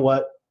 You know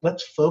what?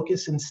 Let's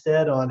focus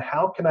instead on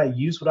how can I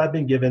use what I've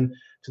been given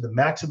to the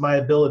max of my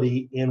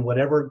ability, and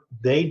whatever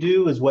they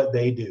do is what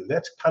they do.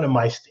 That's kind of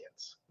my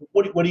stance.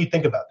 What do you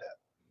think about that?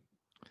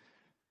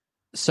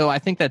 So I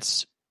think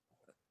it's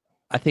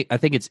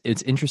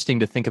interesting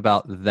to think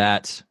about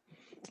that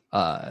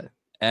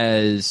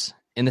as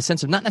in the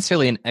sense of not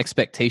necessarily an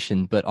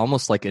expectation, but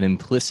almost like an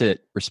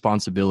implicit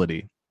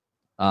responsibility.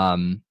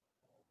 Because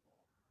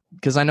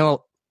I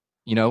know,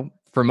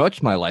 for much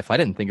of my life, I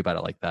didn't think about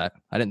it like that.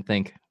 I didn't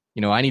think,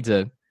 I need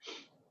to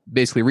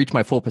basically reach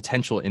my full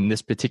potential in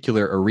this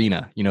particular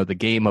arena, the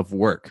game of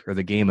work or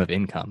the game of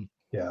income.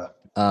 Yeah.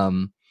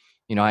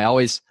 I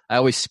always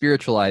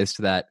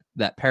spiritualized that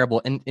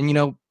parable, and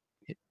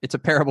it's a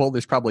parable.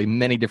 There's probably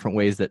many different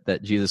ways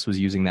that Jesus was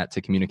using that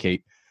to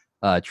communicate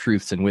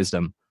truths and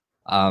wisdom.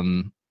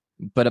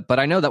 But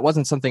I know that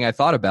wasn't something I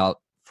thought about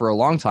for a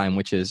long time,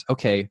 which is,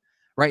 okay,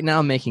 right now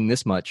I'm making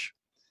this much.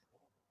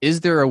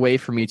 Is there a way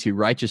for me to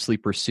righteously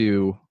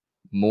pursue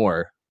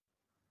more?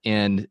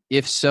 And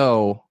if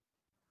so,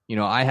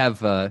 I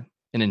have an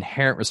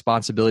inherent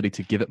responsibility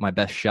to give it my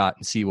best shot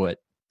and see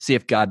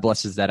if God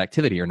blesses that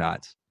activity or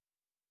not.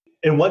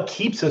 And what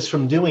keeps us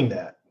from doing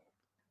that?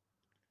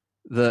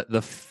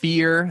 The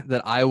fear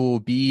that I will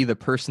be the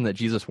person that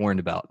Jesus warned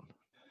about.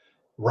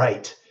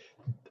 Right.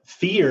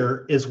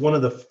 Fear is one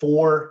of the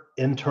 4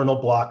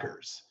 internal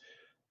blockers.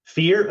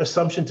 Fear,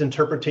 assumptions,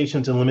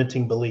 interpretations, and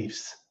limiting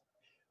beliefs.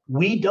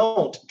 We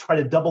don't try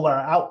to double our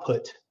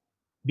output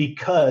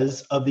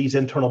because of these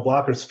internal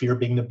blockers, fear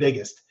being the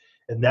biggest.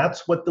 And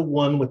that's what the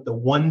one with the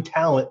one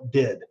talent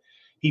did.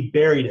 He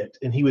buried it,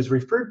 and he was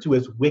referred to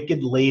as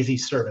wicked, lazy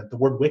servant. The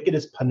word wicked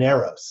is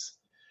paneros.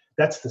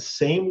 That's the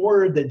same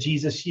word that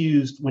Jesus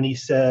used when he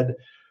said,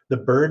 the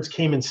birds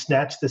came and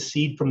snatched the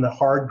seed from the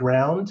hard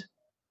ground.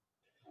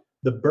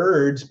 The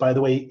birds, by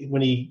the way,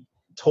 when he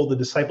told the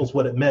disciples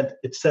what it meant,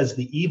 it says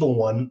the evil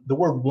one. The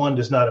word one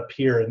does not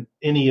appear in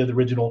any of the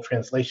original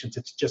translations.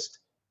 It's just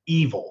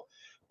evil.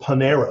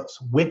 Paneros,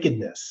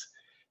 wickedness,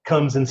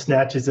 comes and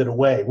snatches it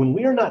away. When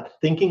we are not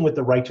thinking with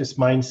the righteous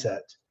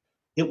mindset,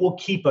 it will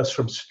keep us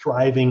from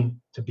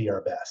striving to be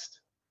our best.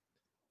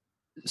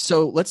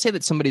 So let's say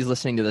that somebody's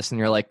listening to this and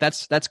you're like,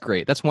 that's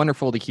great. That's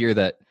wonderful to hear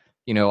that,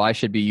 I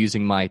should be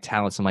using my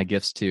talents and my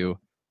gifts to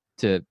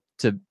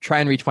try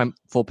and reach my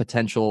full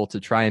potential, to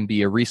try and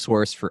be a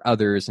resource for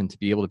others and to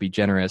be able to be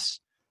generous.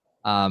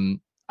 I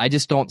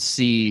just don't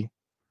see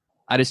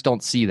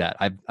that.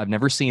 I've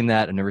never seen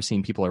that. I've never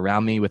seen people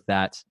around me with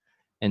that.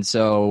 And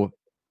so,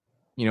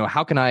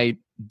 how can I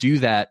do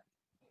that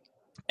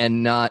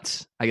and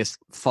not, I guess,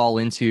 fall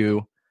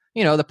into,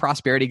 the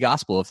prosperity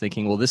gospel of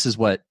thinking, well, this is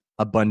what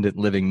abundant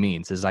living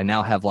means, is I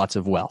now have lots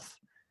of wealth,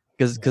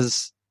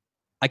 because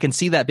I can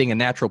see that being a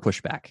natural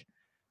pushback,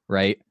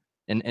 right?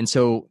 And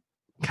so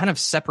kind of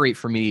separate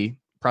for me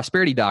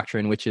prosperity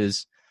doctrine, which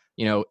is,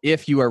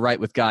 if you are right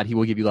with God, he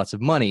will give you lots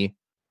of money,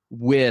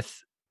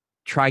 with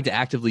trying to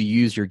actively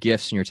use your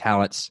gifts and your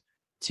talents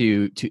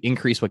to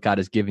increase what God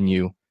has given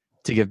you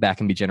to give back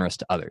and be generous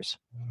to others.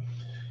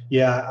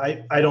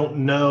 Yeah, I don't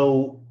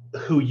know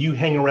who you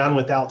hang around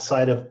with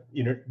outside of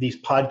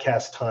these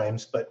podcast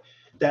times, but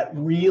that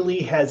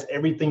really has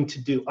everything to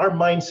do. Our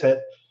mindset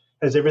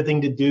has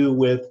everything to do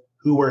with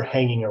who we're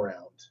hanging around.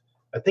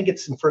 I think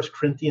it's in 1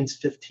 Corinthians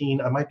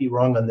 15. I might be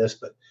wrong on this,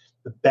 but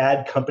the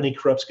bad company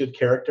corrupts good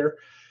character.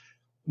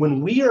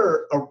 When we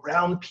are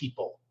around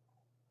people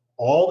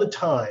all the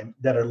time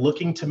that are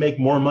looking to make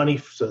more money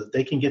so that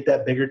they can get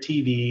that bigger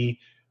TV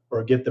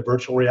or get the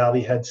virtual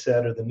reality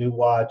headset or the new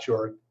watch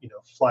or,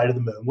 fly to the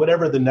moon,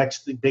 whatever the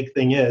next big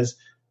thing is,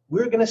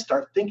 we're going to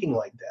start thinking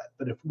like that.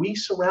 But if we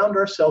surround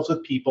ourselves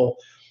with people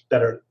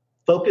that are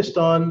focused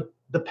on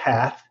the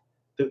path,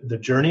 the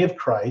journey of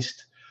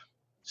Christ,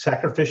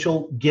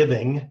 sacrificial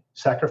giving,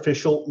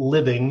 sacrificial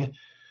living,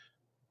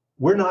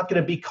 we're not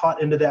going to be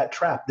caught into that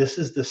trap. This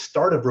is the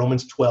start of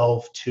Romans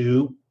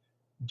 12:2.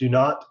 Do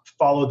not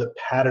follow the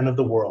pattern of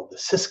the world, the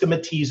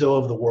systematizo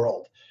of the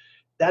world.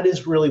 That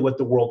is really what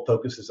the world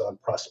focuses on,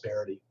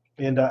 prosperity.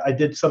 And I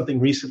did something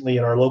recently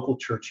in our local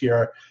church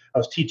here. I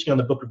was teaching on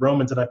the book of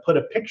Romans, and I put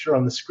a picture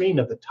on the screen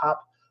of the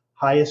top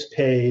highest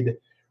paid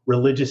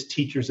religious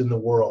teachers in the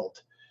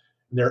world.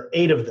 And there are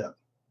 8 of them.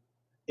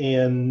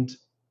 And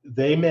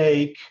they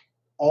make,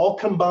 all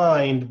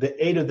combined, the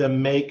 8 of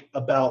them make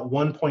about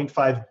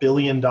 $1.5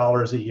 billion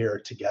a year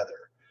together.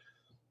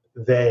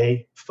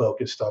 They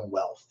focused on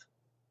wealth.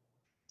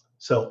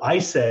 So I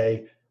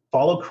say,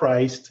 follow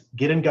Christ,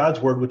 get in God's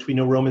word, which we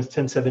know Romans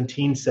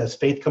 10:17 says,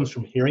 faith comes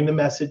from hearing the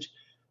message.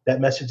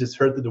 That message is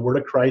heard through the word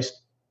of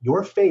Christ.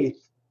 Your faith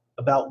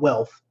about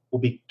wealth will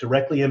be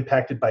directly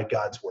impacted by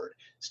God's word.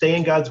 Stay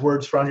in God's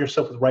word, surround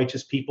yourself with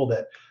righteous people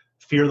that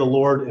fear the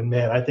Lord, and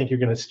man, I think you're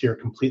going to steer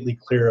completely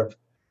clear of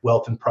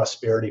wealth and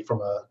prosperity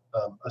from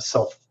a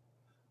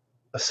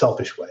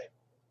selfish way.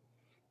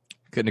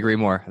 Couldn't agree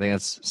more. I think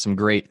that's some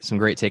great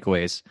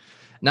takeaways.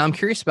 Now, I'm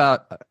curious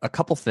about a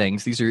couple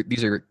things. These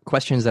are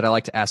questions that I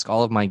like to ask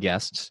all of my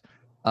guests.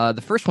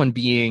 The first one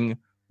being,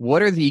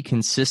 what are the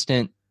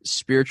consistent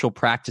spiritual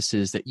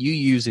practices that you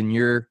use in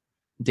your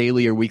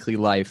daily or weekly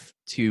life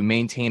to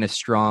maintain a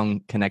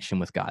strong connection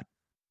with God?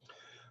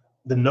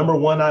 The number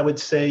one I would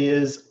say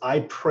is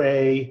I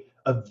pray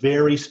a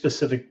very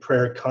specific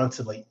prayer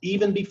constantly.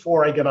 Even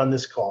before I get on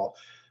this call,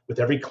 with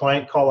every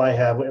client call I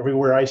have,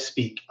 everywhere I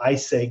speak, I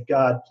say,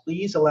 God,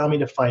 please allow me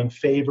to find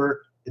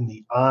favor in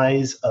the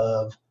eyes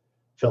of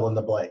fill in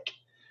the blank.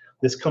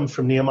 This comes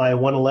from Nehemiah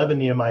 1:11,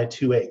 Nehemiah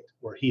 2:8,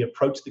 where he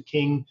approached the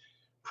king,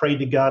 prayed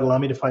to God, allow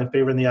me to find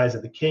favor in the eyes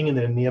of the king. And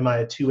then in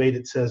Nehemiah 2:8,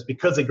 it says,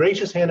 because the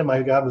gracious hand of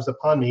my God was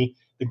upon me,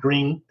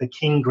 the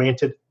king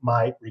granted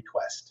my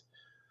request.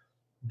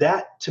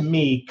 That, to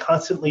me,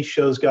 constantly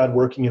shows God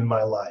working in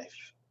my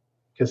life,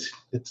 because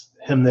it's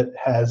him that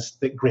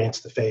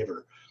grants the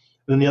favor.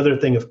 And then the other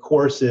thing, of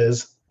course,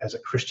 is as a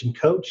Christian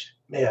coach,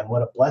 man,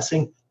 what a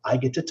blessing. I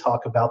get to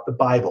talk about the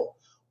Bible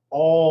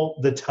all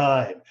the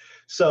time.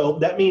 So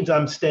that means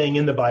I'm staying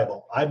in the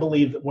Bible. I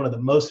believe that one of the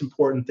most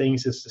important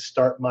things is to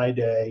start my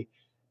day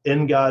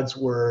in God's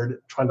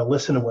word, trying to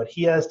listen to what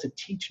he has to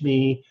teach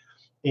me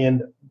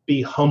and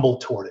be humble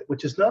toward it,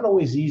 which is not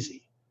always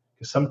easy,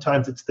 because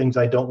sometimes it's things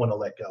I don't want to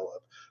let go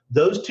of.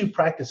 Those 2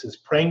 practices,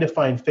 praying to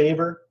find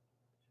favor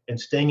and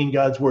staying in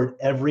God's word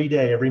every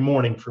day, every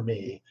morning for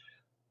me,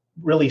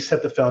 really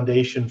set the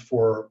foundation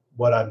for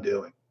what I'm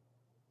doing.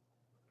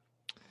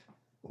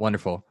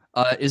 Wonderful.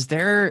 Is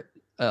there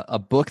a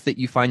book that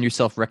you find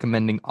yourself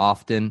recommending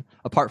often,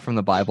 apart from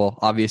the Bible,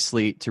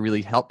 obviously, to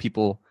really help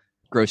people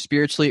grow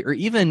spiritually, or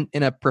even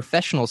in a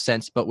professional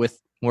sense, but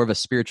with more of a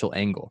spiritual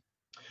angle?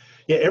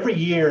 Yeah, every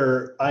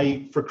year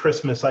for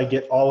Christmas, I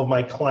get all of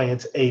my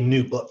clients a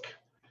new book.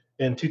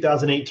 In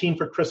 2018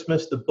 for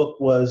Christmas, the book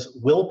was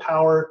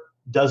Willpower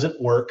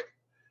Doesn't Work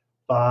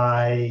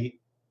by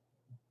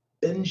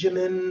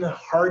Benjamin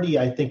Hardy,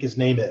 I think his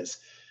name is.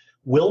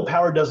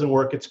 Willpower Doesn't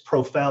Work. It's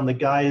profound. The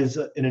guy is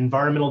an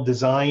environmental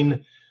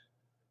design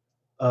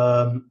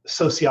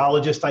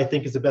sociologist, I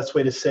think is the best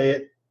way to say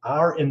it.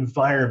 Our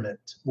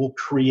environment will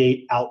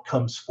create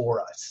outcomes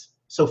for us.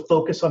 So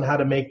focus on how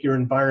to make your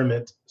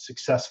environment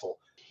successful.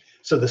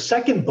 So the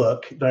second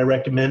book that I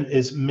recommend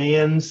is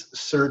Man's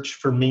Search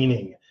for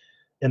Meaning.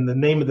 And the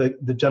name of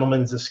the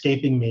gentleman is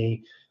escaping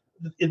me.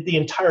 The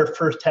entire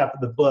first half of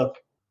the book,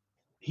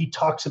 he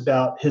talks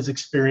about his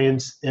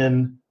experience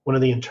in one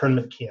of the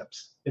internment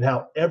camps and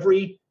how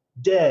every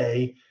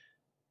day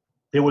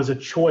there was a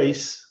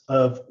choice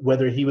of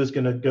whether he was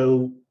going to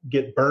go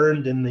get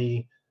burned in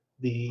the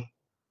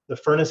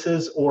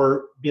furnaces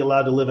or be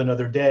allowed to live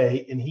another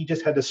day. And he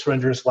just had to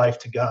surrender his life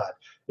to God.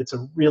 It's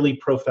a really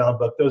profound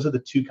book. Those are the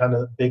two kind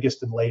of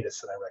biggest and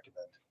latest that I recommend.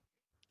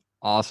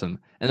 Awesome.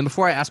 And then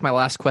before I ask my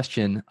last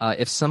question,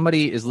 if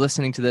somebody is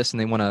listening to this and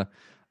they want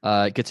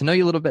to get to know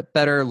you a little bit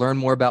better, learn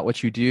more about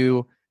what you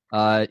do,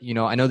 I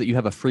know that you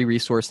have a free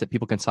resource that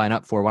people can sign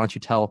up for. Why don't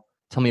you tell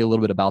me a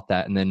little bit about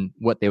that, and then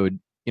what they would,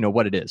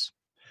 what it is?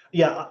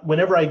 Yeah.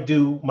 Whenever I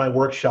do my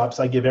workshops,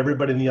 I give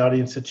everybody in the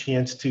audience a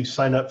chance to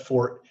sign up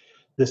for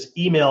this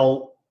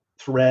email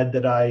thread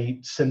that I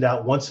send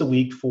out once a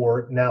week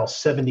for now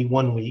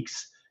 71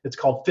 weeks. It's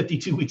called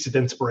 52 Weeks of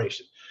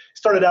Inspiration.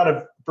 Started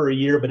out for a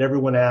year, but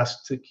everyone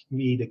asked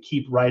me to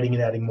keep writing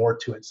and adding more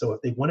to it. So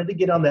if they wanted to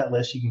get on that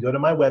list, you can go to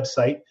my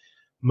website,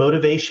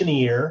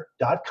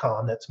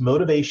 motivationeer.com. That's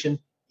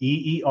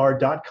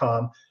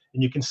motivationeer.com.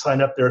 And you can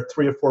sign up. There are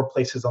 3 or 4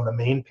 places on the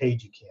main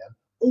page you can.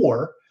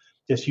 Or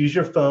just use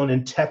your phone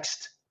and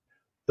text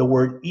the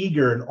word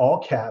eager in all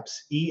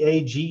caps,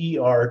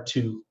 EAGER,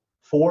 to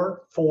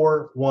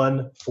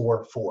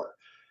 44144.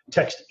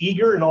 Text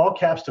eager in all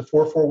caps to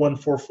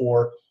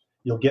 44144.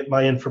 You'll get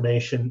my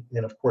information.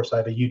 And of course, I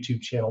have a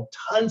YouTube channel,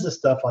 tons of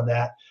stuff on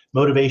that.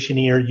 Motivation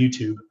Ear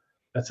YouTube.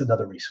 That's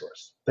another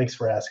resource. Thanks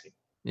for asking.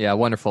 Yeah,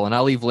 wonderful. And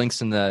I'll leave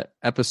links in the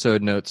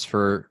episode notes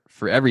for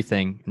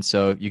everything. And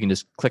so you can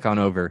just click on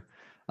over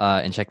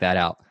and check that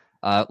out.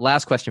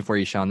 Last question for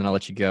you, Shawn, then I'll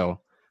let you go.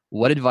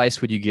 What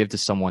advice would you give to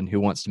someone who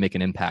wants to make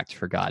an impact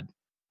for God?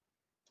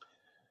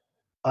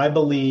 I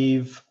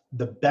believe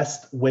the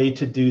best way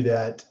to do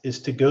that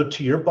is to go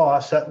to your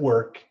boss at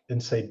work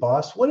and say,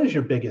 boss, what is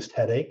your biggest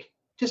headache?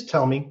 Just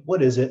tell me,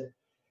 what is it?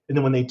 And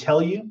then when they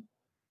tell you,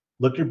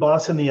 look your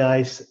boss in the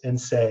eyes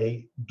and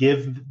say,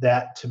 give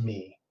that to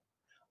me.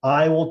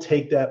 I will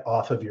take that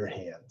off of your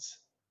hands.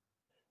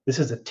 This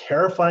is a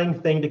terrifying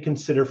thing to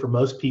consider for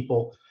most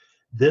people.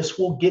 This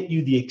will get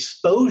you the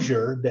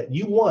exposure that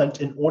you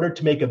want in order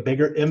to make a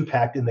bigger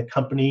impact in the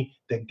company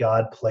that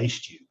God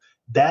placed you.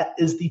 That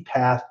is the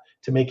path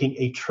to making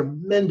a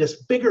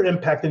tremendous, bigger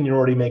impact than you're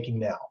already making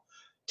now.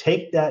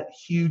 Take that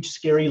huge,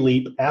 scary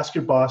leap. Ask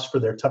your boss for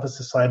their toughest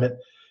assignment.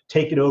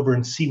 Take it over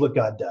and see what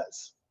God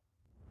does.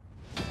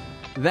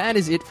 That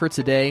is it for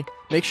today.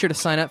 Make sure to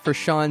sign up for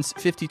Shawn's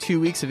 52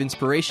 Weeks of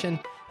Inspiration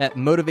at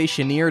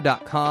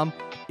motivationeer.com.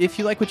 If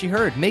you like what you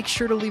heard, make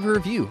sure to leave a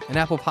review in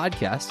Apple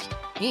Podcasts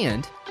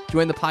and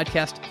join the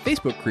podcast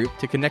Facebook group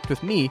to connect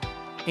with me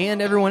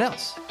and everyone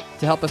else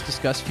to help us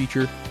discuss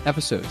future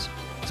episodes.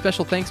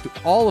 Special thanks to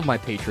all of my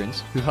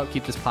patrons who help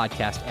keep this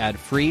podcast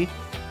ad-free.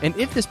 And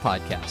if this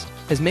podcast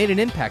has made an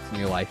impact in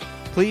your life,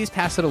 please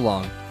pass it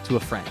along to a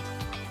friend.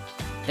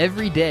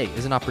 Every day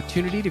is an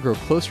opportunity to grow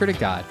closer to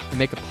God and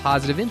make a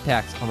positive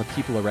impact on the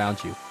people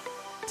around you.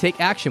 Take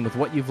action with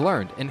what you've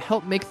learned and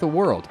help make the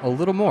world a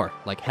little more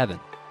like heaven.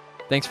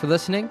 Thanks for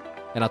listening,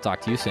 and I'll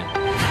talk to you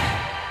soon.